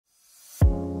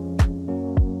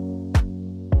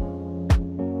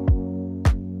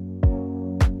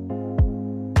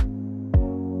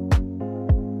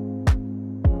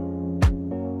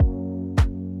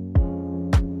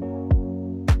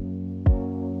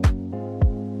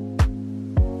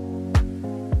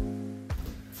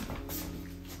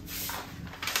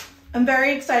I'm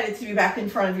very excited to be back in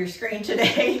front of your screen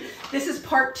today. This is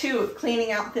part 2 of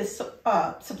cleaning out this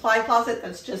supply closet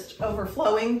that's just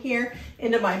overflowing here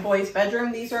into my boys'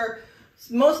 bedroom. These are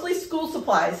mostly school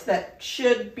supplies that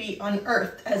should be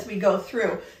unearthed as we go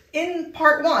through. In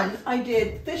part 1, I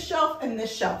did this shelf and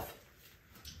this shelf.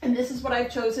 And this is what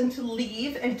I've chosen to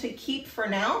leave and to keep for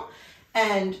now.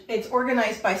 And it's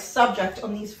organized by subject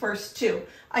on these first 2.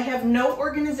 I have no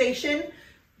organization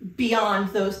beyond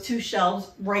those 2 shelves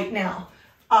right now.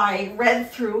 I read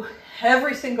through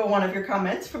every single one of your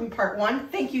comments from part 1.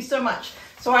 Thank you so much.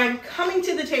 So I'm coming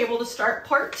to the table to start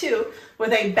part 2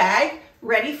 with a bag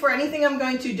ready for anything I'm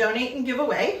going to donate and give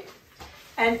away,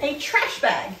 and a trash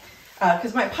bag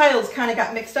because my piles kind of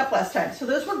got mixed up last time. So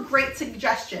those were great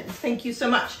suggestions. Thank you so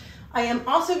much. I am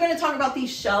also going to talk about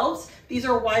these shelves. These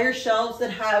are wire shelves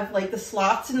that have like the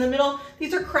slots in the middle.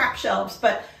 These are crap shelves,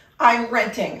 but I'm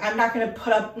renting. I'm not going to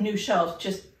put up new shelves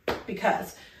just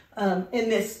because in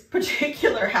this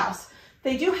particular house.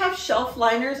 They do have shelf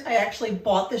liners. I actually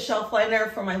bought the shelf liner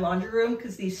for my laundry room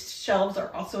because these shelves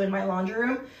are also in my laundry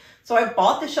room. So I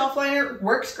bought the shelf liner.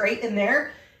 Works great in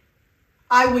there.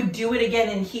 I would do it again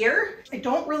in here. I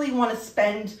don't really want to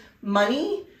spend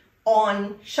money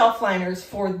on shelf liners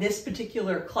for this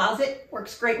particular closet.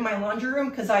 Works great in my laundry room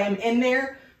because I am in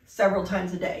there several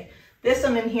times a day. This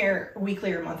I'm in here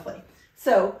weekly or monthly.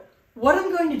 So what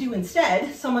I'm going to do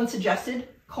instead, someone suggested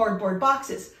cardboard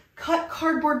boxes. Cut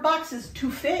cardboard boxes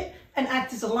to fit and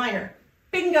act as a liner.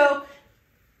 Bingo!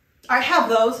 I have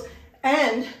those,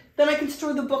 and then I can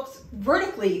store the books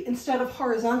vertically instead of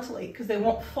horizontally because they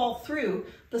won't fall through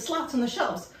the slots on the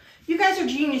shelves. You guys are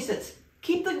geniuses.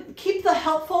 Keep the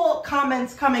helpful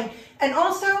comments coming. And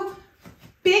also,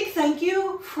 big thank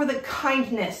you for the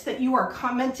kindness that you are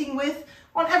commenting with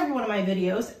on every one of my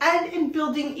videos and in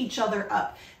building each other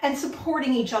up and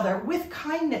supporting each other with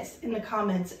kindness in the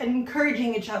comments and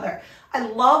encouraging each other. I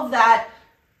love that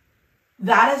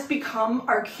that has become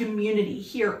our community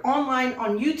here online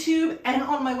on YouTube and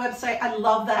on my website. I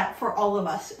love that for all of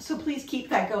us. So please keep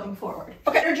that going forward.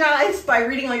 Okay, energized by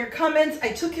reading all your comments. I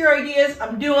took your ideas,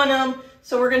 I'm doing them.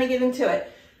 So we're gonna get into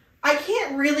it. I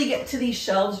can't really get to these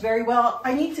shelves very well.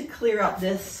 I need to clear out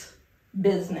this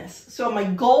business. So my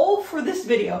goal for this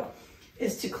video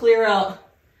is to clear out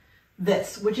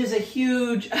this, which is a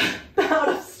huge amount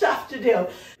of stuff to do.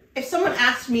 If someone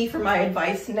asked me for my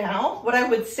advice now, what I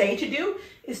would say to do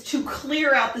is to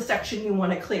clear out the section you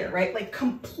want to clear, right? Like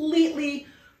completely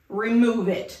remove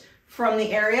it from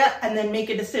the area and then make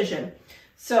a decision.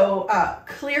 So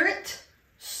clear it,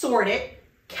 sort it,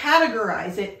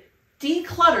 categorize it,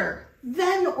 declutter,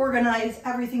 then organize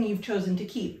everything you've chosen to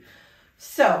keep.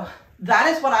 So that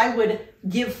is what I would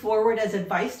give forward as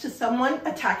advice to someone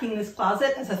attacking this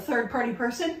closet as a third-party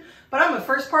person. But I'm a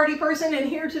first-party person in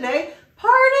here today.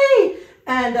 Party!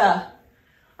 And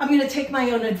I'm going to take my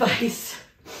own advice.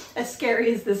 As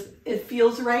scary as it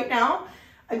feels right now,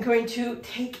 I'm going to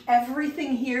take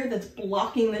everything here that's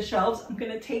blocking the shelves. I'm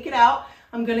going to take it out.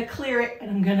 I'm going to clear it. And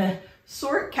I'm going to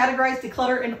sort, categorize,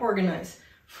 declutter, and organize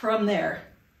from there.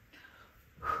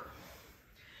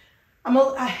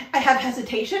 I have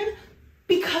hesitation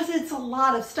because it's a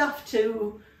lot of stuff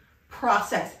to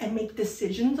process and make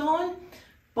decisions on,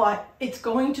 but it's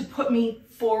going to put me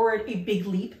forward a big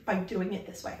leap by doing it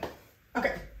this way.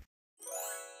 Okay.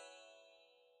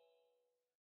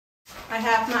 I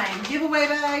have my giveaway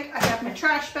bag, I have my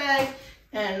trash bag,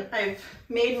 and I've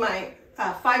made my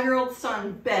 5-year-old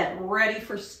son bed ready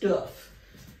for stuff.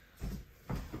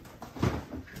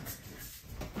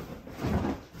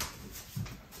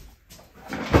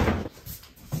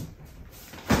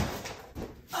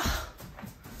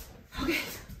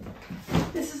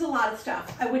 A lot of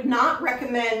stuff. I would not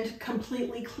recommend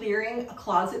completely clearing a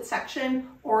closet section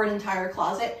or an entire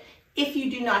closet if you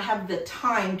do not have the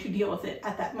time to deal with it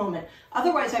at that moment.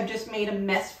 Otherwise, I've just made a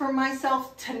mess for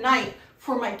myself tonight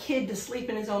for my kid to sleep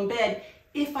in his own bed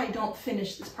if I don't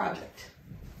finish this project.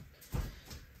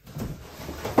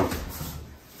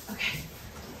 Okay.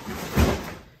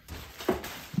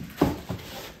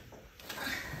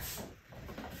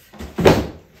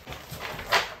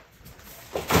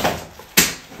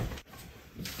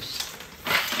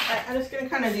 I'm just going to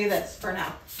kind of do this for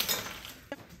now.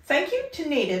 Thank you to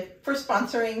Native for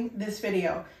sponsoring this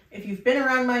video. If you've been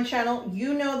around my channel,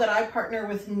 you know that I partner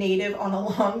with Native on a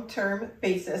long-term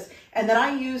basis and that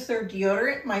I use their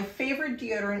deodorant. My favorite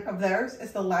deodorant of theirs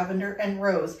is the lavender and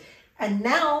rose. And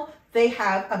now they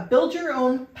have a build your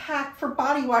own pack for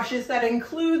body washes that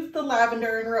includes the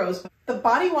lavender and rose. The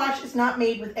body wash is not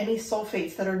made with any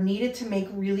sulfates that are needed to make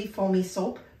really foamy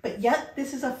soap, but yet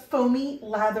this is a foamy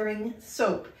lathering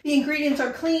soap. The ingredients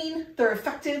are clean, they're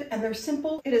effective, and they're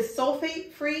simple. It is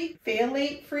sulfate-free,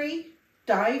 phthalate-free,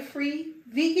 dye-free,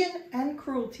 vegan, and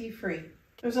cruelty-free.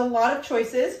 There's a lot of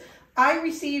choices. I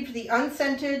received the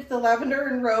unscented, the lavender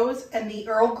and rose, and the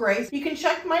Earl Grey. You can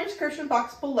check my description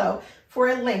box below for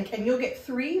a link, and you'll get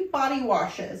 3 body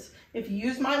washes. If you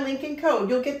use my link and code,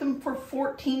 you'll get them for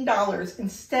 $14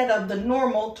 instead of the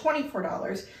normal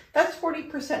 $24. That's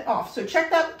 40% off. So check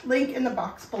that link in the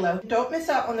box below. Don't miss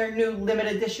out on their new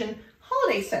limited edition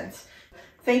holiday scents.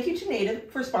 Thank you to Native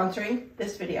for sponsoring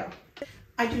this video.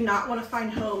 I do not want to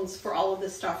find homes for all of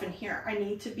this stuff in here. I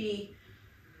need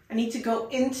to go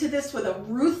into this with a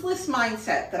ruthless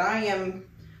mindset that I am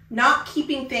not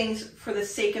keeping things for the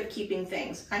sake of keeping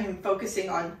things. I am focusing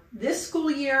on this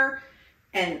school year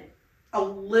and a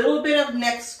little bit of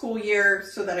next school year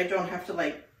so that I don't have to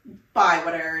like buy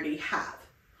what I already have.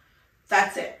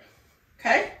 That's it.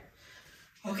 Okay?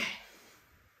 Okay.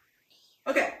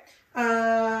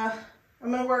 I'm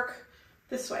gonna work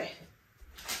this way.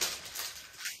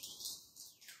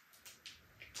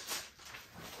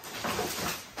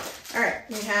 All right,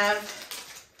 we have,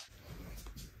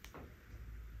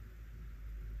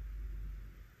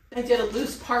 I did a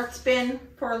loose parts bin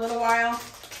for a little while.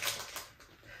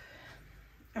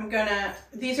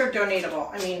 These are donatable.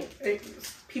 I mean,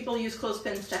 people use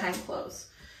clothespins to hang clothes.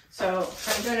 So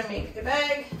I'm gonna make a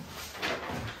bag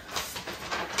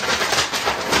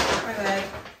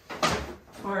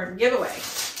for giveaway.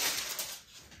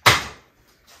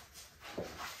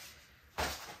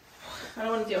 I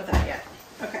don't want to deal with that yet.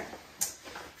 Okay.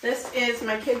 This is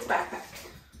my kid's backpack.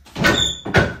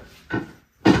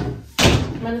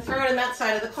 I'm going to throw it in that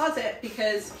side of the closet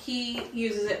because he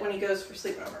uses it when he goes for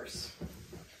sleepovers.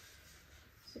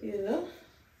 So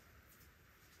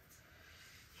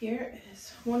here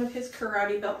is one of his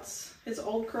karate belts, his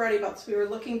old karate belts we were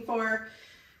looking for.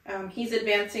 He's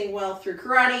advancing well through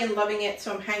karate and loving it,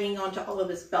 so I'm hanging on to all of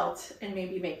his belts and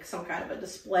maybe make some kind of a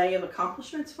display of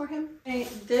accomplishments for him. Okay,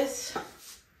 this,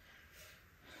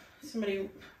 somebody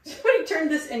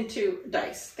turned this into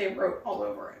dice. They wrote all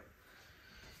over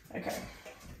it. Okay.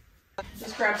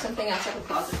 Just grab something out of the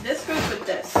closet. This goes with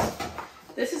this.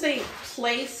 This is a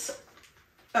place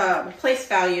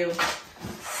value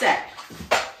set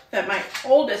that my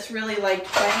oldest really liked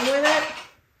playing with it.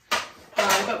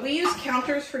 But we use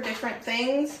counters for different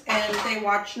things, and they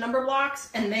watch number blocks,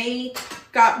 and they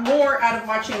got more out of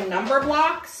watching number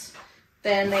blocks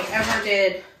than they ever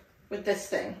did with this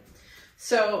thing.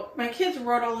 So my kids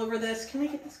wrote all over this. Can I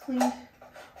get this cleaned?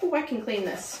 Oh, I can clean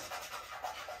this.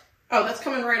 Oh, that's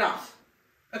coming right off.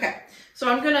 Okay,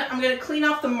 so I'm gonna clean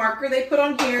off the marker they put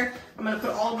on here. I'm gonna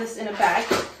put all of this in a bag.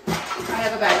 I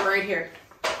have a bag right here.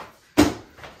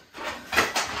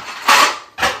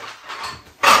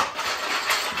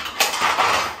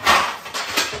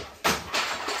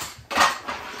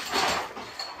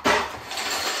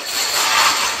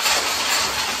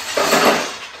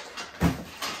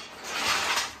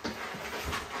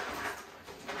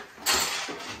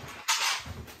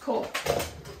 Cool.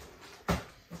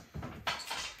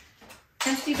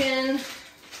 Empty bin.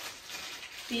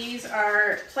 These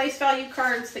are place value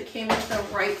cards that came with the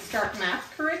Right Start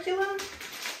Math curriculum.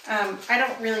 I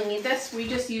don't really need this. We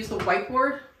just use the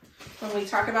whiteboard when we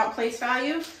talk about place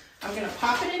value. I'm going to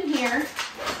pop it in here.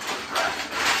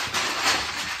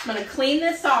 I'm going to clean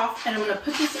this off, and I'm going to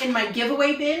put this in my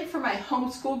giveaway bin for my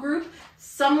homeschool group.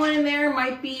 Someone in there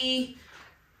might be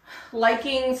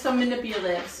liking some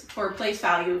manipulatives for place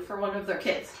value for one of their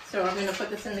kids. So I'm going to put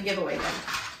this in the giveaway bin.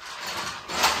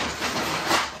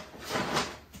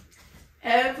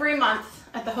 Every month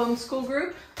at the homeschool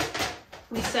group,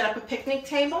 we set up a picnic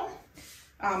table.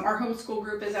 Our homeschool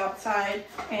group is outside,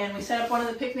 and we set up one of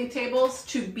the picnic tables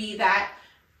to be that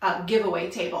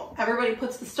giveaway table. Everybody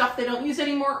puts the stuff they don't use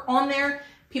anymore on there.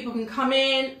 People can come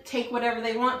in, take whatever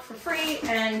they want for free,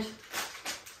 and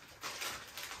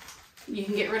you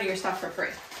can get rid of your stuff for free.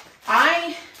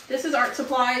 This is art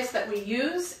supplies that we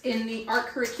use in the art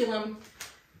curriculum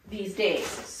these days.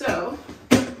 So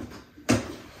I'm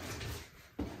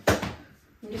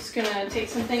just gonna take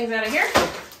some things out of here.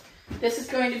 This is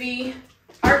going to be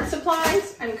art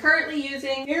supplies I'm currently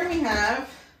using. Here we have,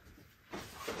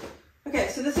 okay,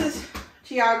 so this is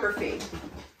geography.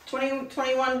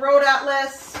 2021 Road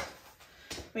Atlas.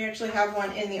 We actually have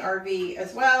one in the RV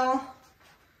as well.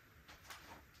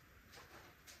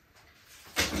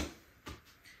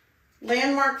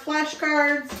 Landmark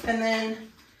flashcards, and then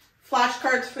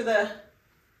flashcards for the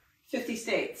 50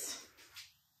 states.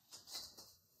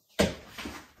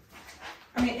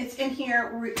 I mean, it's in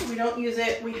here. We don't use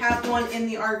it. We have one in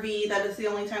the RV. That is the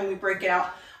only time we break it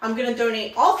out. I'm gonna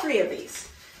donate all 3 of these,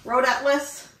 Road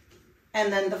Atlas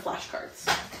and then the flashcards.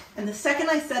 And the second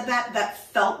I said that, that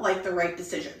felt like the right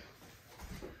decision.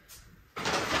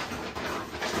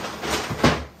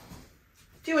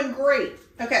 Doing great.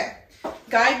 Okay,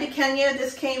 Guide to Kenya.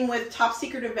 This came with Top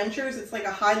Secret Adventures. It's like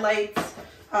a highlights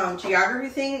geography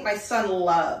thing my son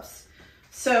loves.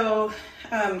 So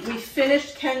we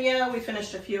finished Kenya. We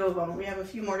finished a few of them. We have a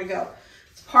few more to go.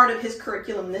 It's part of his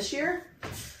curriculum this year.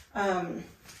 I'm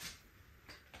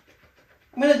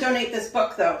going to donate this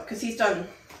book though, because he's all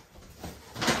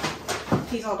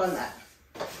done that.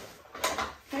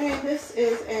 Okay, this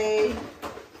is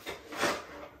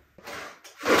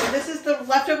the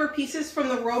leftover pieces from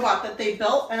the robot that they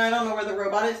built, and I don't know where the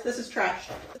robot is. This is trash.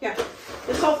 Yeah,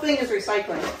 this whole thing is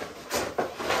recycling.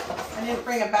 I didn't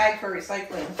bring a bag for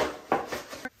recycling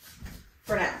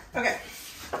for now. Okay.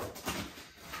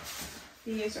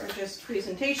 These are just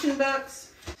presentation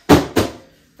books.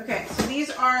 Okay, so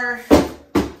these are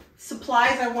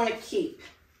supplies I want to keep.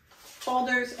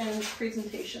 Folders and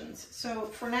presentations. So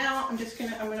for now, I'm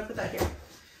gonna put that here.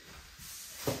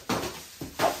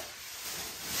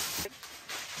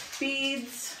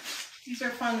 Beads. These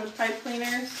are fun with pipe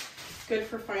cleaners. Good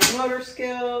for fine motor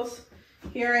skills.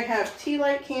 Here I have tea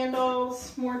light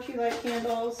candles, more tea light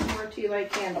candles, more tea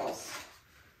light candles.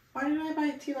 Why did I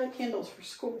buy tea light candles for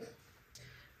school?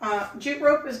 Jute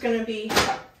rope is going to be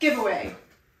giveaway.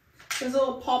 There's a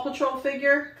little Paw Patrol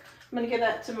figure. I'm going to give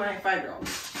that to my 5-year-old.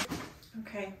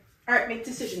 Okay. All right, make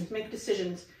decisions. Make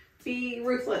decisions. Be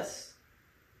ruthless.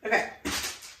 Okay.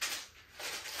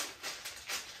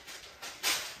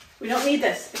 We don't need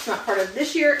this. It's not part of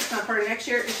this year. It's not part of next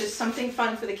year. It's just something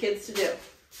fun for the kids to do.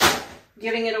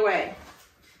 Giving it away.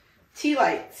 Tea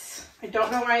lights. I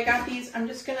don't know why I got these. I'm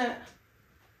just going to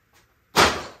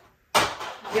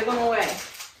give them away.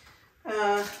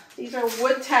 These are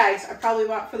wood tags I probably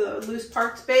bought for the loose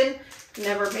parts bin.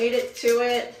 Never made it to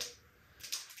it.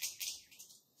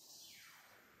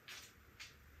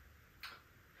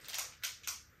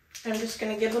 I'm just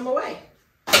going to give them away.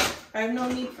 I have no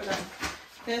need for them.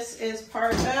 This is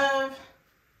part of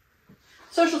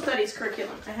social studies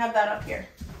curriculum. I have that up here.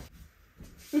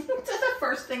 That's the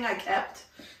first thing I kept.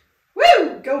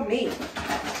 Woo! Go me.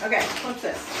 Okay, what's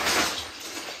this?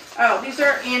 Oh, these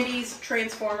are Andy's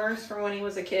Transformers from when he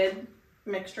was a kid.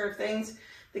 Mixture of things.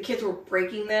 The kids were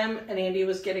breaking them, and Andy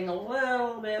was getting a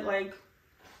little bit like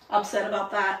upset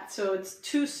about that. So it's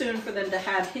too soon for them to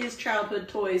have his childhood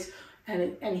toys,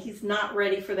 and he's not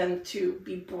ready for them to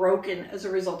be broken as a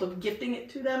result of gifting it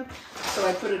to them. So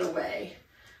I put it away.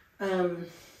 I'm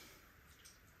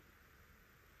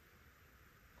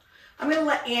going to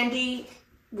let Andy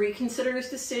reconsider his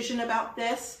decision about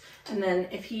this. And then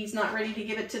if he's not ready to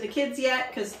give it to the kids yet,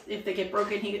 because if they get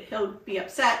broken, he'll be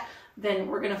upset, then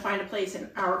we're going to find a place in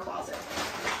our closet.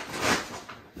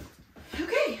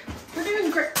 Okay, we're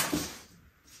doing great.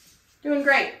 Doing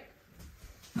great.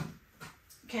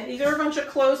 Okay, these are a bunch of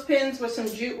clothespins with some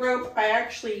jute rope. I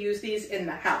actually use these in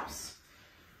the house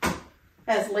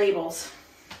as labels.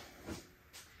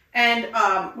 And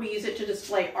we use it to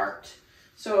display art.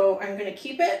 So I'm going to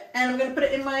keep it, and I'm going to put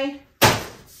it in my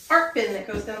art bin that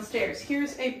goes downstairs.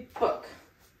 Here's a book.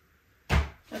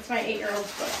 That's my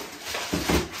 8-year-old's book.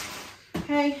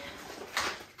 Okay.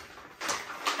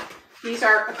 These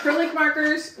are acrylic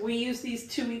markers. We used these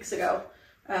 2 weeks ago.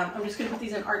 I'm just going to put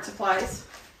these in art supplies.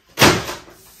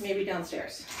 Maybe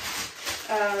downstairs.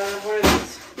 What are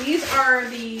these? These are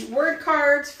the word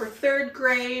cards for 3rd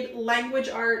grade language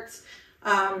arts.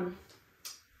 Good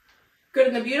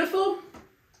and the Beautiful.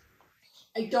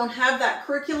 I don't have that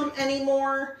curriculum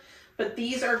anymore, but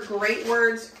these are great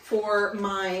words for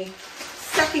my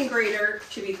 2nd grader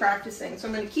to be practicing. So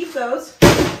I'm going to keep those,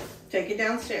 take it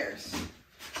downstairs.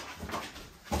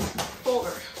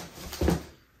 Folder.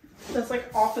 That's like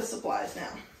office supplies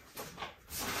now.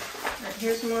 All right,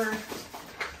 here's more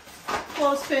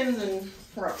clothespins and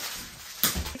rope.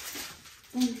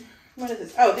 What is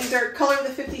this? Oh, these are Color of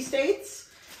the 50 States.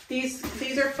 These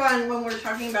are fun when we're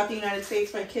talking about the United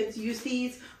States. My kids use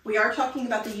these. We are talking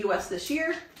about the U.S. this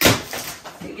year.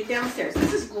 Take it downstairs.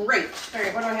 This is great. All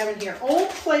right, what do I have in here? Old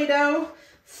Play-Doh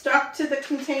stuck to the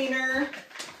container.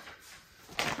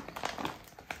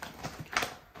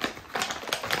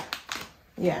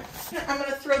 Yeah. I'm going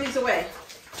to throw these away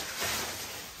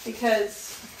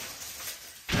because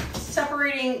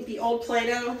separating the old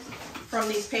Play-Doh from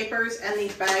these papers and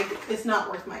these bags is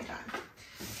not worth my time.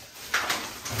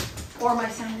 Or my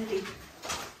sanity.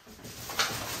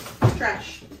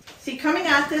 Trash. See, coming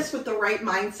at this with the right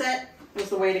mindset was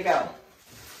the way to go.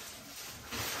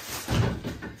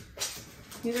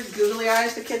 These are googly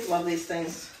eyes. The kids love these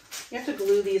things. You have to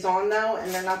glue these on though,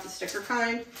 and they're not the sticker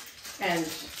kind. And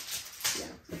yeah,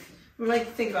 I'm gonna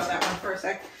think about that one for a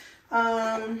sec.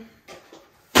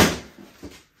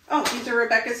 Oh, these are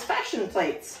Rebecca's fashion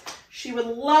plates. She would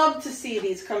love to see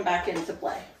these come back into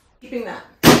play. Keeping that.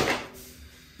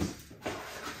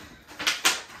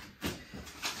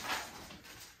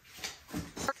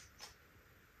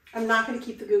 I'm not going to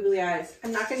keep the googly eyes.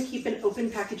 I'm not going to keep an open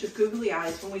package of googly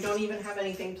eyes when we don't even have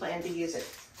anything planned to use it.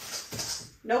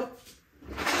 Nope.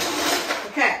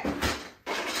 Okay.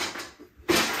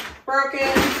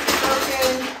 Broken,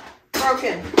 broken,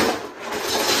 broken.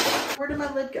 Where did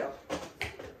my lid go?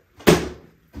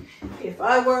 If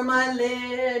I were my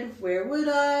lid, where would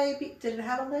I be? Did it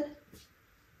have a lid?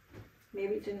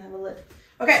 Maybe it didn't have a lid.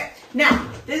 Okay, now,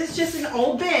 this is just an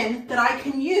old bin that I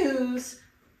can use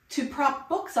to prop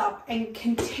books up and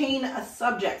contain a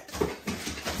subject.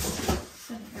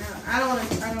 I don't want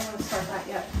to start that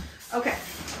yet. Okay.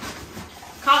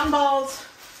 Cotton balls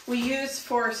we use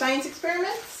for science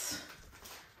experiments.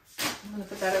 I'm going to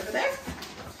put that over there.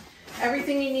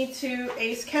 Everything you need to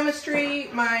ace chemistry.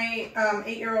 My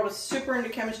 8-year-old is super into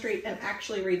chemistry and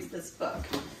actually reads this book.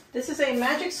 This is a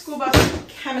Magic School Bus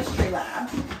chemistry lab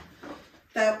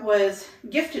that was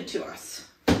gifted to us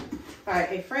by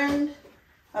a friend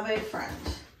of a friend.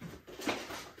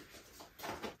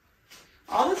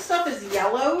 All this stuff is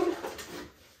yellowed.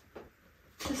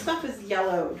 This stuff is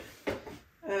yellowed.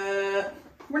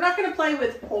 We're not going to play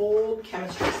with old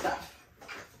chemistry stuff.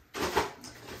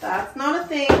 That's not a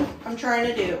thing I'm trying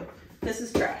to do. This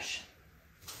is trash.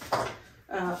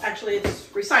 Actually, it's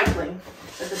recycling,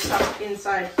 but the stuff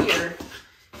inside here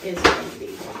is going to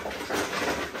be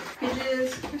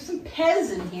packages. There's some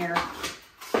Pez in here.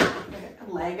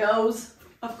 Legos,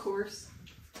 of course.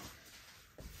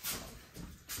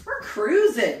 We're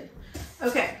cruising.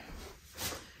 Okay.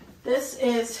 This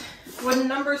is wooden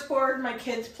numbers board. My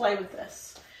kids play with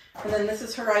this. And then this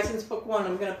is Horizons Book 1.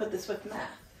 I'm going to put this with math.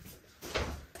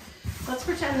 Let's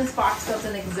pretend this box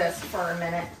doesn't exist for a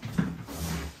minute.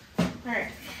 All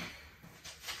right.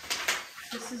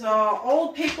 This is all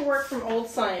old paperwork from old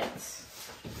science.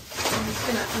 I'm just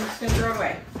gonna throw it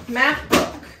away. Math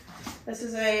book. This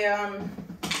is a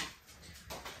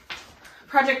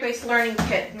project-based learning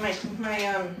kit. My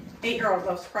 8-year-old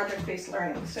loves project-based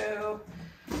learning. So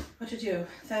what to do?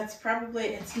 That's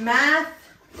probably, it's math.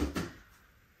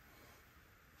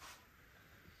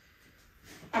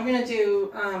 I'm gonna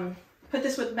do put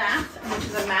this with math, which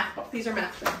is a math book. These are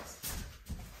math things.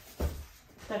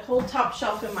 That whole top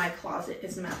shelf in my closet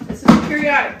is math. This is a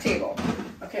periodic table.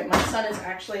 Okay, my son is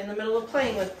actually in the middle of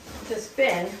playing with this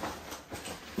bin.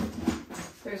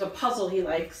 There's a puzzle he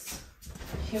likes.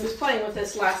 He was playing with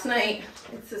this last night.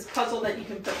 It's this puzzle that you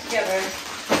can put together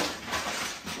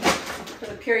for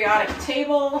the periodic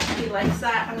table. He likes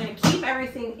that. I'm going to keep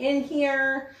everything in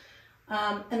here.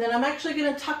 And then I'm actually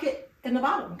going to tuck it in the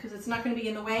bottom because it's not going to be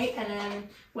in the way. And then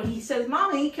when he says,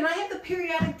 "Mommy, can I have the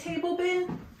periodic table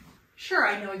bin?" Sure,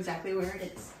 I know exactly where it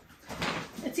is.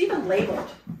 It's even labeled.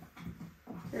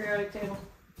 Periodic table.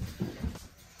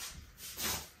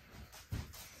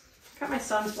 Got my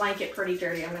son's blanket pretty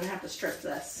dirty. I'm going to have to strip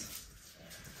this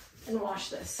and wash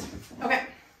this. Okay.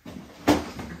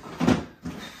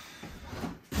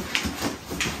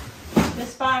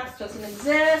 This box doesn't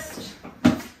exist.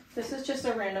 This is just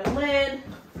a random lid.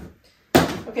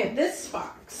 Okay, this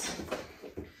box.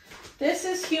 This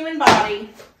is human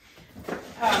body.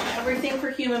 Everything for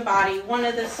human body. One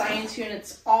of the science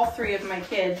units all three of my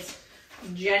kids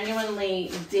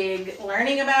genuinely dig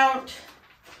learning about.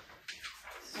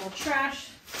 This is all trash.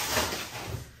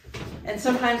 And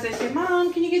sometimes they say,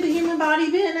 "Mom, can you get the human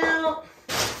body bin out?"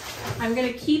 I'm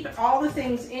going to keep all the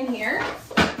things in here.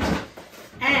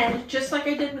 And just like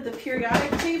I did with the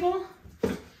periodic table,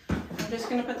 I'm just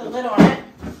going to put the lid on it.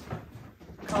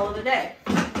 Call it a day.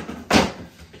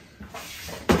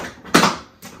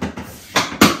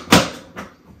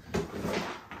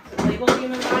 Labeled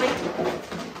human body?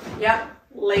 Yep,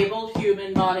 labeled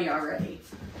human body already.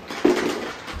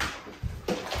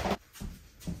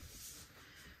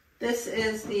 This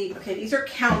is the, okay, these are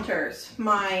counters.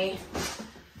 My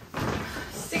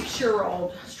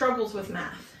 6-year-old struggles with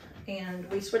math, and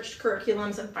we switched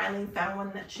curriculums and finally found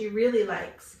one that she really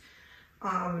likes.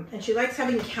 And she likes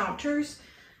having counters,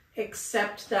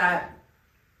 except that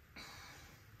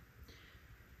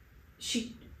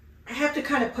I have to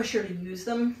kind of push her to use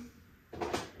them.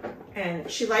 And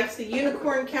she likes the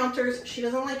unicorn counters. She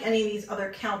doesn't like any of these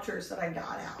other counters that I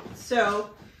got out. So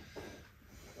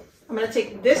I'm gonna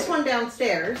take this one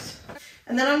downstairs,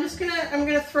 and then I'm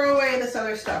gonna throw away this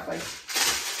other stuff, like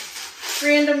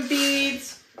random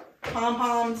beads,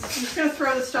 pom-poms. I'm just gonna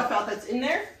throw the stuff out that's in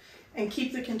there and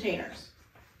keep the containers.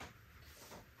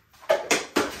 I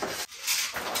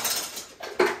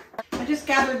just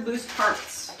gathered loose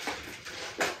parts.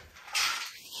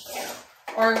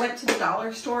 Or I went to the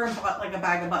dollar store and bought like a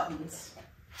bag of buttons.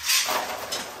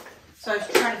 So I was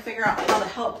trying to figure out how to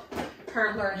help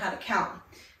her learn how to count.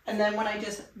 And then when I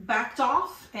just backed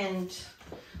off and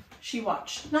she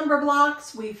watched number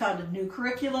blocks, we found a new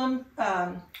curriculum,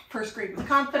 first grade with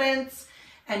confidence,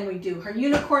 and we do her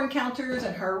unicorn counters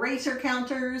and her eraser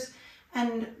counters,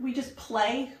 and we just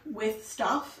play with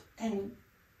stuff and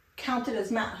count it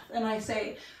as math. And I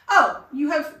say, oh,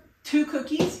 you have 2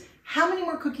 cookies. How many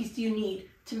more cookies do you need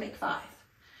to make 5?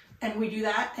 And we do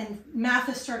that, and math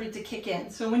has started to kick in.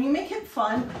 So when you make it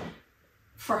fun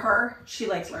for her, she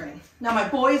likes learning. Now my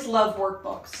boys love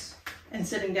workbooks and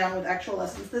sitting down with actual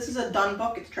lessons. This is a done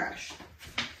book, it's trash.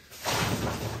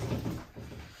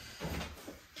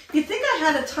 You think I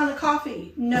had a ton of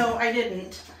coffee? No, I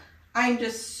didn't. I'm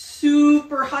just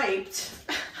super hyped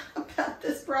about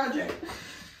this project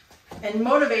and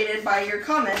motivated by your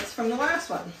comments from the last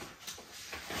one.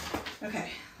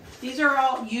 Okay, these are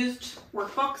all used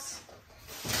workbooks.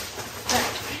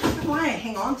 I don't know why I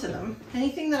hang on to them.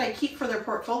 Anything that I keep for their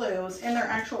portfolios in their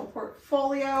actual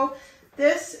portfolio.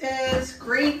 This is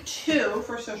grade 2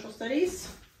 for social studies.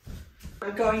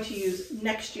 I'm going to use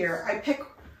next year. I pick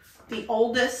the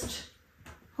oldest,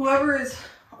 whoever is,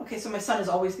 okay, so my son is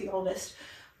always the oldest.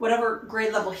 Whatever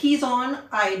grade level he's on,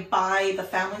 I buy the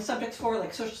family subjects for,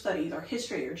 like social studies or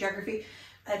history or geography,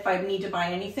 if I need to buy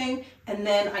anything, and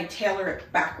then I tailor it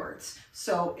backwards.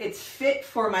 So it's fit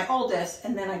for my oldest,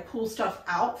 and then I pull stuff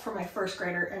out for my first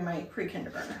grader and my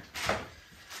pre-kindergartner.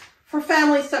 For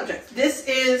family subjects, this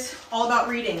is all about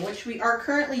reading, which we are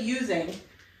currently using,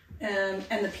 and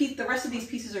the rest of these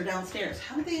pieces are downstairs.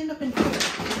 How did they end up in here?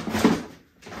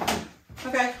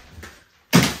 Okay,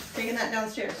 taking that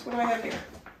downstairs. What do I have here?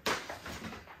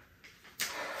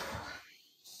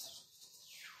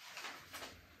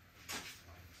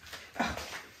 Oh,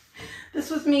 this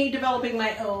was me developing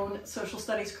my own social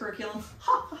studies curriculum.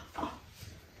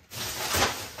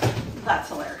 That's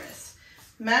hilarious.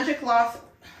 Magic cloth.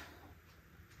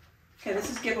 Okay, this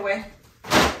is giveaway.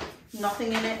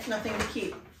 Nothing in it, nothing to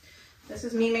keep. This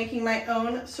is me making my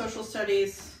own social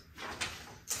studies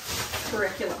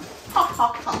curriculum. Ha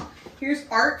ha ha. Here's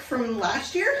art from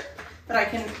last year that I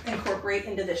can incorporate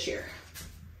into this year.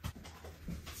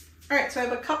 All right, so I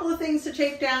have a couple of things to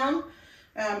take down.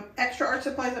 Extra art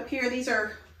supplies up here. These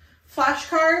are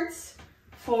flashcards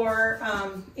for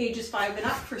ages 5 and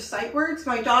up for sight words.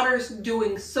 My daughter's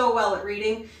doing so well at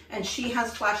reading, and she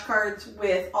has flashcards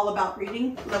with all about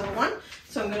reading level 1,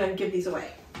 so I'm gonna give these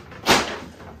away.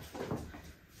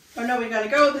 Oh no, we gotta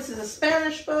go. This is a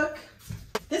Spanish book.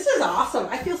 This is awesome.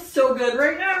 I feel so good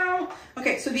right now.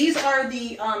 Okay, so these are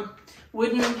the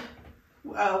wooden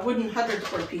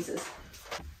 100 board pieces.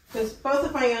 Because both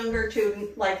of my younger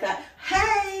two like that.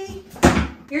 Hey!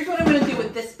 Here's what I'm gonna do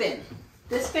with this bin.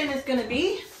 This bin is gonna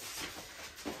be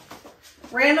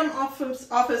random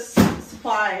office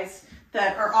supplies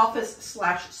that are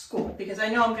office/school, because I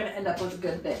know I'm gonna end up with a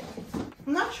good bin.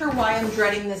 I'm not sure why I'm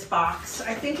dreading this box.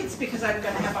 I think it's because I'm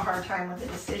gonna have a hard time with the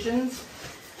decisions.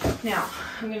 Now,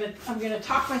 I'm gonna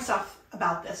talk myself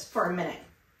about this for a minute.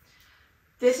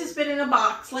 This has been in a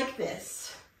box like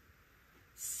this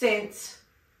since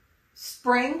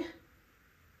spring,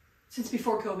 since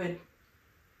before COVID.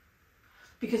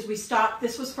 Because we stopped,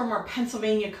 this was from our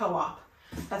Pennsylvania co-op.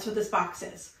 That's what this box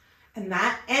is. And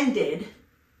that ended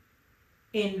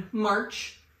in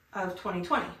March of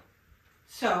 2020.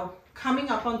 So coming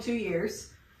up on 2 years,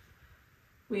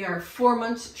 we are 4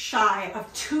 months shy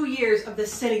of 2 years of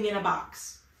this sitting in a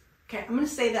box. Okay, I'm gonna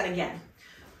say that again.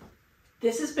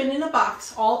 This has been in a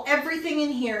box. Everything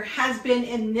in here has been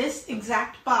in this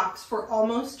exact box for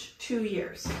almost 2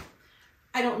 years.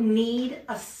 I don't need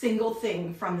a single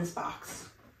thing from this box.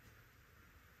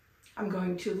 I'm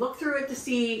going to look through it to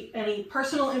see any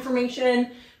personal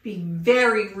information, be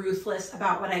very ruthless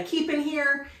about what I keep in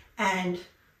here, and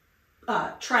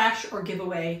trash or give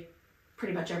away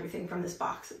pretty much everything from this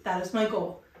box. That is my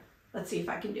goal. Let's see if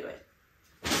I can do it.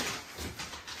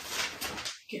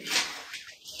 Okay.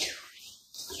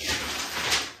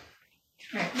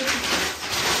 All right, this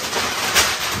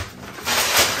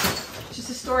is just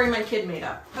a story my kid made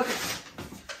up. Okay,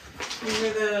 these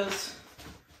are those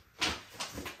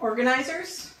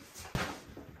organizers.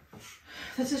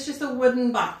 This is just a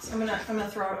wooden box. I'm gonna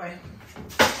throw it away.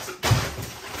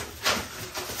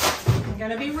 I'm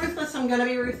gonna be ruthless. I'm gonna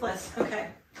be ruthless. Okay.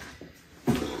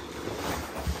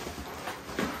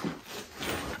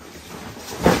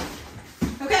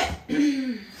 Okay.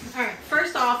 All right,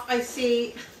 first off, I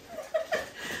see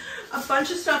a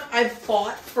bunch of stuff I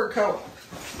bought for co-op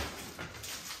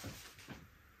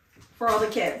for all the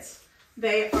kids.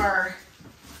 They are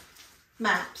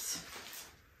maps,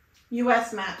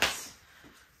 US maps.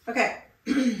 Okay,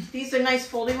 these are nice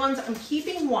foldy ones. I'm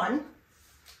keeping one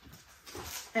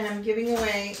and I'm giving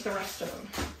away the rest of them.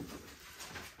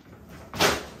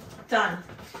 Done.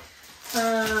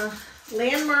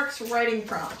 Landmarks writing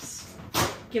prompts,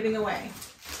 giving away.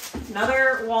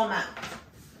 Another wall map,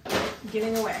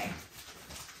 giving away.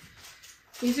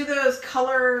 These are those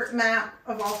color map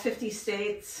of all 50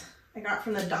 states I got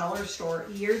from the dollar store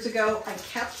years ago. I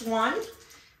kept one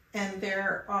and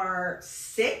there are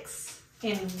 6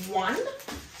 in one.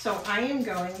 So I am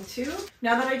going to,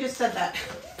 now that I just said that.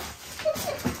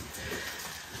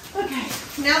 Okay,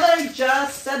 now that I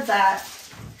just said that,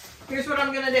 here's what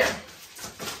I'm gonna do.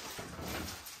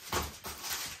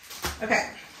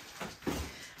 Okay,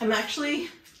 I'm actually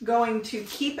going to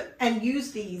keep and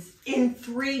use these in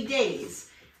 3 days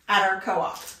at our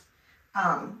co-op.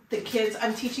 The kids,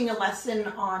 I'm teaching a lesson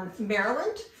on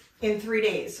Maryland in 3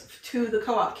 days to the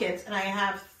co-op kids, and I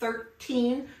have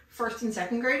 13 first and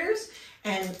second graders,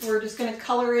 and we're just gonna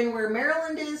color in where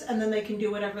Maryland is, and then they can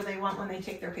do whatever they want when they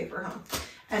take their paper home.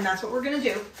 And that's what we're gonna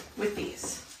do with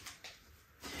these.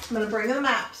 I'm gonna bring them a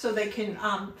map so they can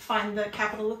find the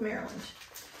capital of Maryland.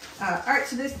 All right,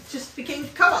 so this just became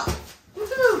co-op.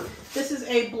 Woohoo! This is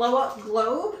a blow-up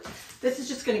globe. This is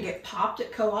just gonna get popped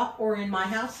at co-op or in my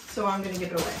house, so I'm gonna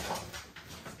give it away.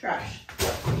 Trash.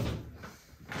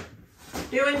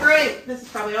 Doing great. This is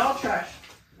probably all trash.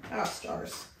 Oh,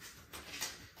 stars.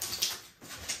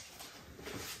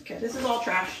 Okay, this is all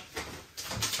trash.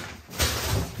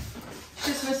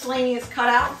 Just miscellaneous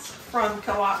cutouts from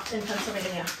co-op in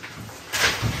Pennsylvania.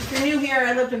 If you're new here,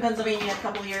 I lived in Pennsylvania a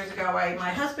couple years ago. My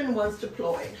husband was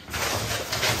deployed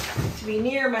to be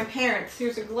near my parents.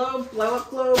 Here's a globe, blow-up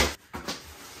globe.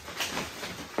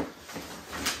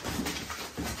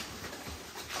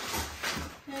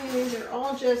 And these are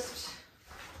all just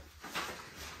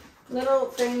little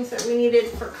things that we needed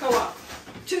for co-op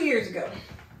 2 years ago.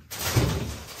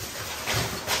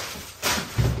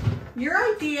 Your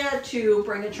idea to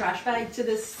bring a trash bag to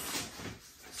this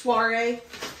soiree.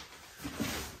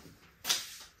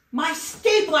 My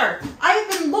stapler! I've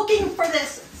been looking for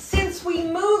this since we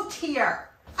moved here.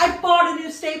 I bought a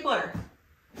new stapler.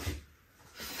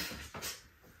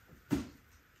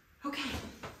 Okay.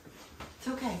 It's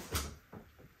okay.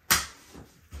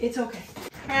 It's okay.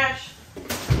 Trash.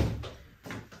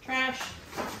 Trash.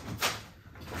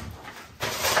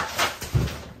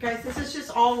 Guys, this is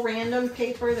just all random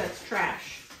paper that's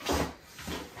trash.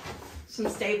 Some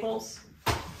staples.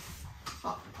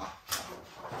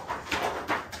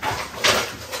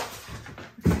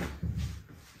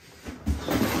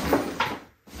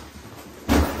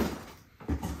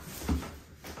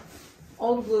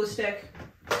 Old glue stick.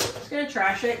 Just gonna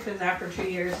trash it because after 2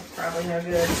 years it's probably no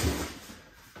good.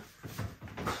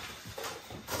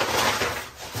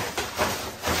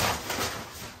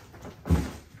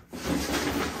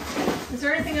 Is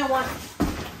there anything I want?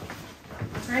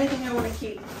 Is there anything I want to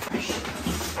keep?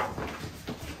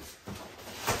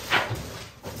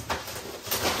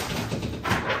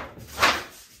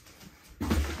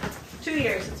 Two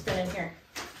years it's been in here.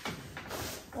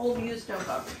 Old used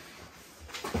notebook.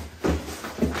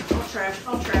 Trash,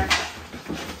 all trash.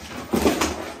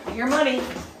 Your money.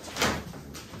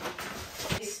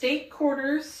 State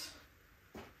quarters.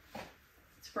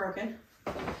 It's broken.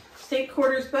 State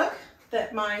quarters book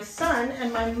that my son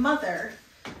and my mother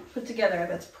put together.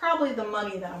 That's probably the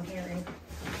money that I'm hearing.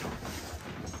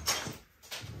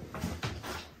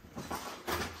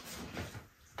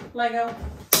 Lego.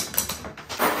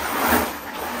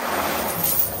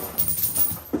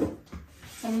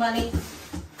 Some money.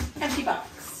 Empty box.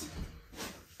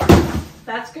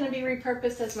 That's going to be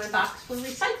repurposed as my box for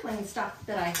recycling stuff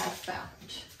that I have found.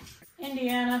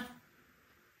 Indiana.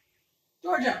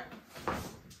 Georgia.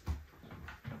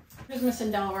 Who's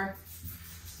missing Delaware?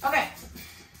 Okay.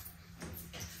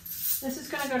 This is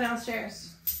going to go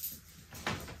downstairs.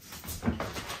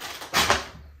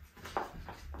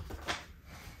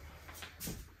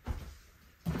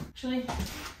 Actually,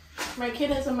 my kid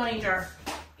has a money jar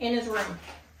in his room.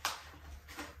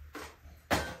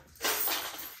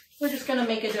 We're just gonna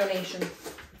make a donation.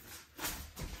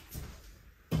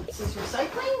 This is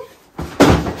recycling.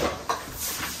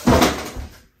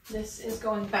 This is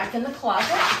going back in the closet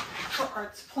for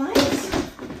art supplies.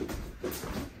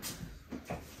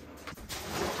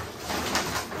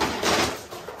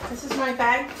 This is my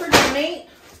bag for donate.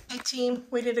 My team,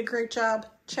 we did a great job.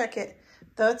 Check it.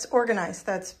 That's organized.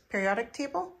 That's periodic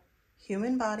table,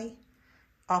 human body,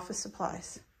 office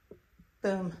supplies.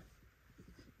 Boom.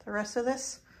 The rest of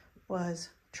this was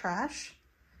trash,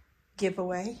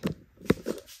 giveaway,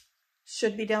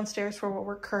 should be downstairs for what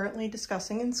we're currently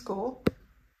discussing in school,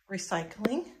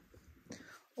 recycling,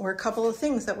 or a couple of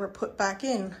things that were put back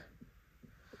in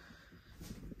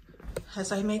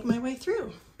as I make my way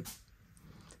through.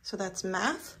 So that's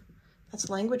math, that's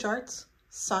language arts,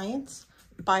 science,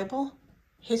 Bible,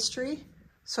 history,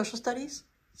 social studies,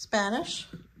 Spanish,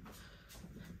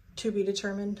 to be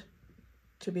determined,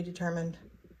 to be determined,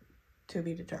 to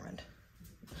be determined.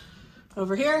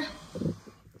 Over here,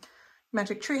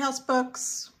 Magic Treehouse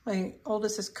books. My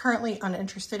oldest is currently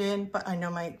uninterested in, but I know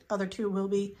my other two will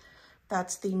be.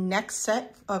 That's the next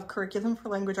set of curriculum for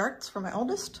language arts for my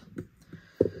oldest.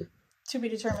 To be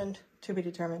determined, to be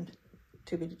determined,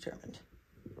 to be determined,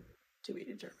 to be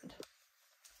determined.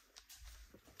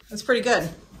 That's pretty good.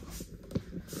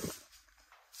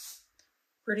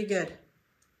 Pretty good.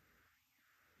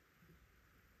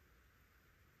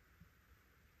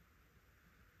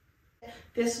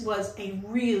 This was a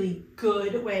really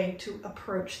good way to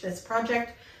approach this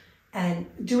project, and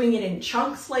doing it in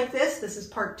chunks like this is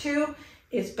part 2,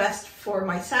 is best for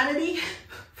my sanity,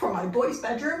 for my boys'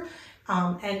 bedroom,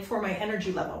 and for my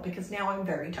energy level, because now I'm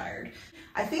very tired.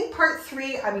 I think part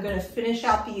 3, I'm going to finish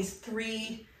out these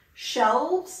 3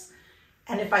 shelves,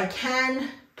 and if I can,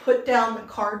 put down the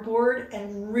cardboard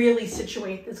and really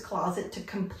situate this closet to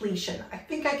completion. I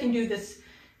think I can do this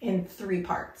in 3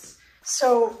 parts.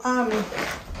 So,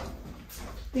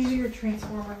 these are your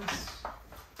Transformers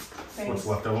things. What's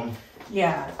left of them?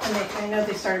 Yeah, and I know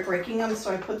they started breaking them,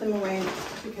 so I put them away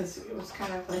because it was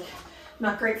kind of like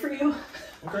not great for you.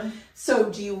 Okay. So,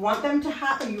 do you want them to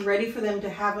have? Are you ready for them to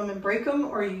have them and break them,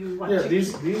 or you want? Yeah, to?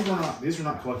 these are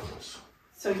not collectibles.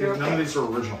 So you're okay. None of these are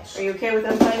originals. Are you okay with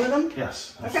them playing with them?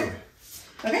 Yes, absolutely.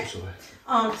 Okay. Absolutely.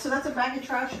 So that's a bag of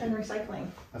trash and recycling.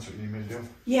 That's what you need me to do.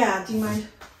 Yeah. Do you mind?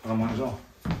 I don't mind at all.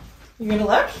 You're gonna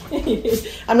look?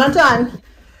 I'm not done.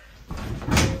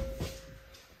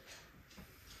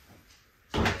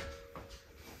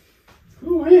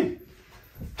 Ooh-wee.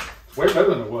 It's way better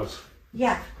than it was.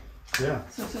 Yeah. Yeah.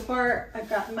 So far I've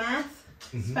got math,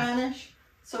 Spanish,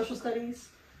 social studies,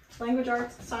 language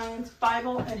arts, science,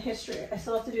 Bible, and history. I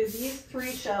still have to do these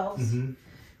 3 shelves. And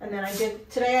then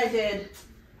today I did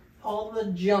all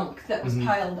the junk that was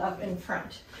piled up in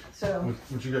front. So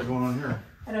what you got going on here?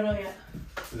 I don't know yet.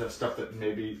 Is that stuff that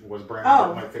maybe was brand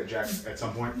new that might fit Jack at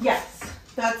some point? Yes.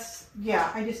 That's,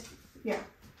 yeah,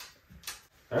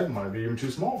 That might be even too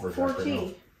small for Jack right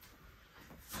now.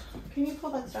 Can you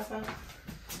pull that stuff out?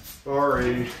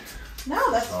 Sorry.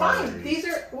 No, that's fine. These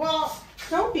are, well,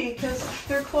 don't be, because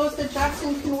they're clothes that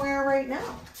Jackson can wear right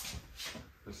now.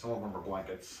 Some of them are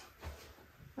blankets.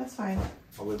 That's fine.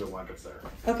 I'll leave the blankets there.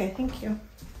 Okay, thank you.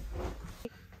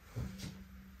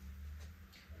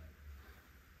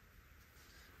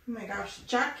 Oh my gosh,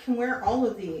 Jack can wear all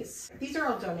of these. These are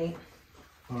all donate.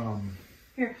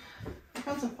 Here, I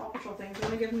found some Paw Patrol things. I'm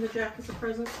gonna give them to Jack as a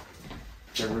present.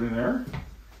 Is everything there?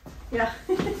 Yeah.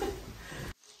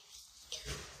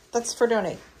 That's for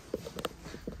donate.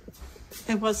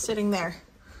 It was sitting there.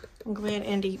 I'm glad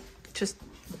Andy just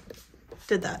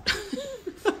did that.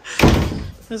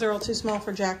 Those are all too small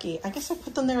for Jackie. I guess I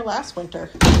put them there last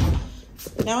winter.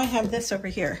 Now I have this over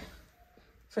here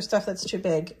for stuff that's too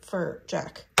big for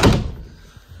Jack.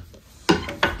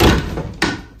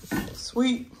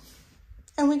 Sweet.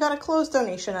 And we got a clothes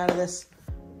donation out of this.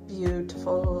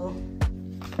 Beautiful.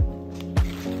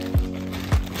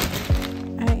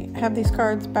 I have these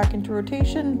cards back into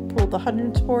rotation, pulled the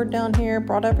hundreds board down here,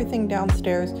 brought everything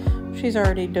downstairs. She's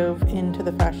already dove into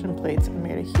the fashion plates and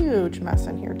made a huge mess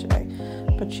in here today.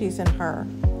 But she's in her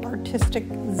artistic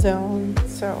zone,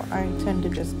 so I tend to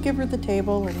just give her the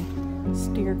table and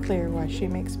steer clear while she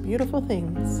makes beautiful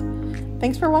things.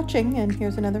 Thanks for watching, and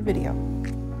here's another video.